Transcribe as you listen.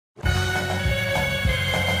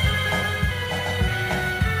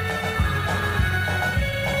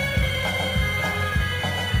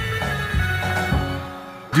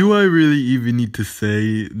Do I really even need to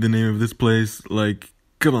say the name of this place? Like,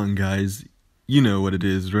 come on, guys. You know what it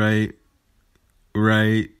is, right?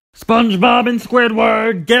 Right? SpongeBob and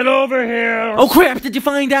Squidward, get over here! Oh crap, did you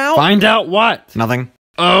find out? Find out what? Nothing.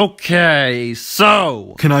 Okay,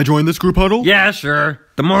 so... Can I join this group huddle? Yeah, sure.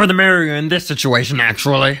 The more the merrier in this situation,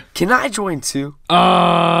 actually. Can I join too?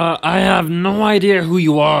 I have no idea who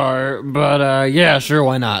you are, but, yeah, sure,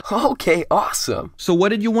 why not? Okay, awesome. So what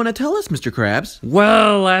did you want to tell us, Mr. Krabs?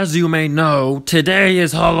 Well, as you may know, today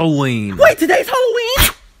is Halloween. Wait, today's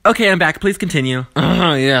Halloween?! Okay, I'm back. Please continue.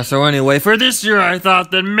 Yeah, so anyway, for this year I thought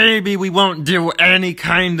that maybe we won't do any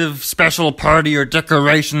kind of special party or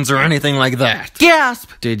decorations or anything like that. Gasp!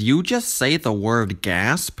 Did you just say the word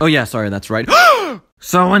gasp? Oh yeah, sorry, that's right.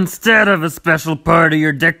 So instead of a special party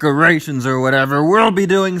or decorations or whatever, we'll be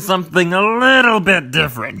doing something a little bit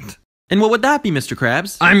different. And what would that be, Mr.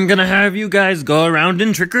 Krabs? I'm gonna have you guys go around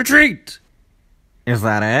and trick-or-treat. Is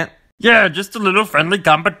that it? Yeah, just a little friendly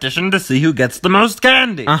competition to see who gets the most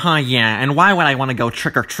candy. Yeah, and why would I want to go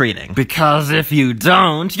trick-or-treating? Because if you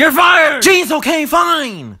don't, you're fired! Jeez, okay,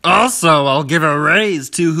 fine! Also, I'll give a raise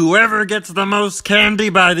to whoever gets the most candy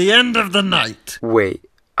by the end of the night. Wait,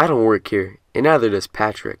 I don't work here, and neither does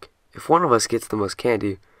Patrick. If one of us gets the most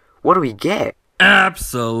candy, what do we get?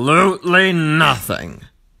 Absolutely nothing.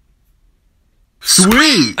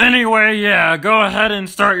 Sweet! Anyway, yeah, go ahead and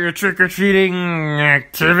start your trick-or-treating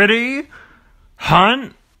activity,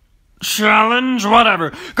 hunt, challenge,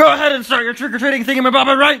 whatever. Go ahead and start your trick-or-treating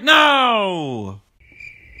thingamabobber right now!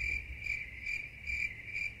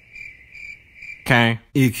 Okay.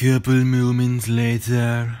 A couple moments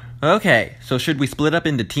later. Okay, so should we split up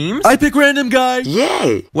into teams? I pick random guy!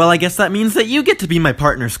 Yay! Well, I guess that means that you get to be my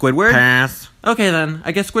partner, Squidward. Pass. Okay then,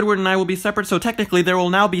 I guess Squidward and I will be separate, so technically there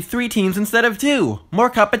will now be 3 teams instead of 2.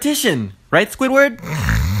 More competition. Right, Squidward?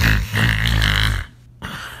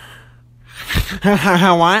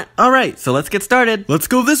 What? Alright, so let's get started. Let's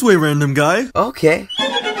go this way, random guy. Okay.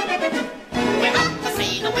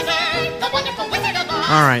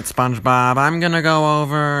 Alright, SpongeBob, I'm gonna go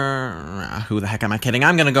over... who the heck am I kidding?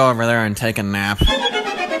 I'm gonna go over there and take a nap.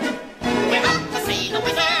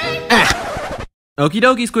 Okie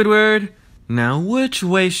dokie, Squidward. Now, which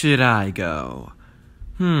way should I go?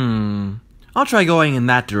 I'll try going in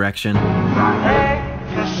that direction.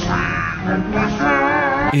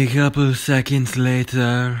 A couple seconds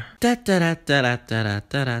later.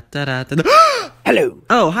 Hello.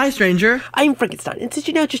 Oh, hi, stranger. I'm Frankenstein, and since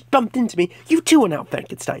you now just bumped into me, you too are now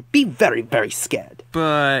Frankenstein. Be very, very scared.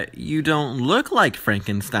 But you don't look like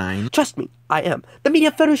Frankenstein. Trust me, I am. The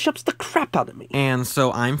media photoshops the crap out of me. And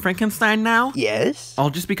so I'm Frankenstein now? Yes? All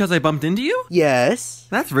just because I bumped into you? Yes?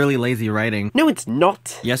 That's really lazy writing. No, it's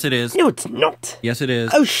not. Yes, it is. No, it's not. Yes, it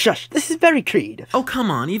is. Oh, shush. This is very creative. Oh,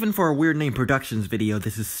 come on. Even for a Weird Name Productions video,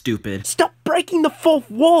 this is stupid. Stop breaking the fourth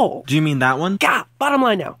wall. Do you mean that one? Gah! Bottom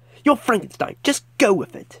line now. You're Frankenstein. Just go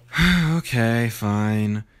with it. Okay,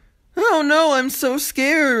 fine. Oh no, I'm so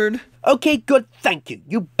scared. Okay, good. Thank you.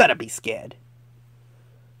 You better be scared.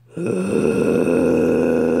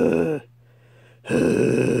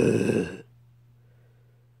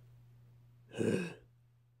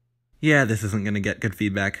 Yeah, this isn't gonna get good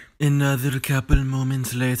feedback. Another couple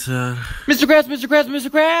moments later. Mr. Krabs, Mr. Krabs, Mr.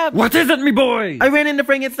 Krabs! What is it, me boy? I ran into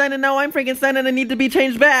Frankenstein and now I'm Frankenstein and I need to be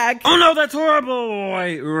changed back! Oh no, that's horrible!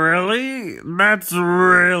 Wait, really? That's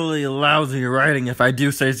really lousy writing if I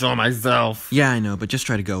do say so myself. Yeah, I know, but just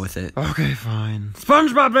try to go with it. Okay, fine.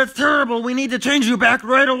 SpongeBob, that's terrible! We need to change you back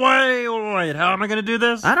right away! Wait, how am I gonna do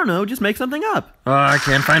this? I don't know, just make something up. I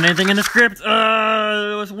can't find anything in the script.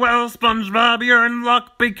 Well, SpongeBob, you're in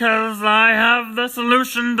luck because I have the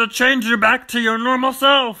solution to change you back to your normal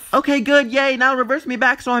self. Okay, good, yay, now reverse me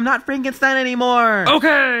back so I'm not Frankenstein anymore.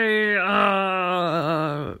 Okay,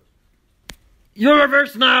 you're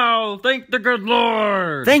reversed now. Thank the good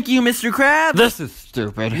Lord. Thank you, Mr. Krabs. This is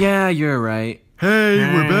stupid. Yeah, you're right. Hey,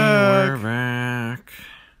 we're back. We're back.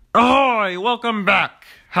 Ahoy, welcome back.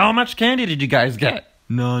 How much candy did you guys get?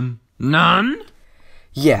 None. None?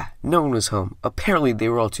 Yeah, no one was home. Apparently they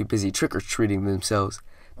were all too busy trick-or-treating themselves.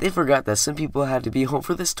 They forgot that some people had to be home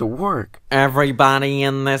for this to work. Everybody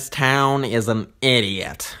in this town is an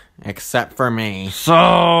idiot. Except for me.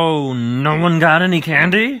 So, no one got any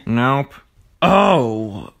candy? Nope.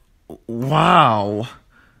 Oh, wow.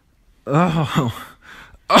 Oh,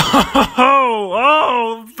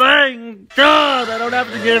 thank God I don't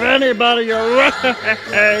have to give anybody a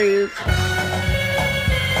raise.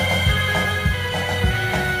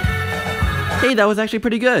 Hey, that was actually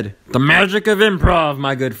pretty good. The magic of improv,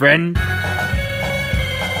 my good friend.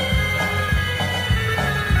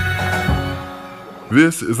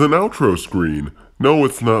 This is an outro screen. No,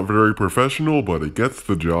 it's not very professional, but it gets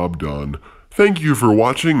the job done. Thank you for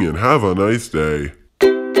watching and have a nice day.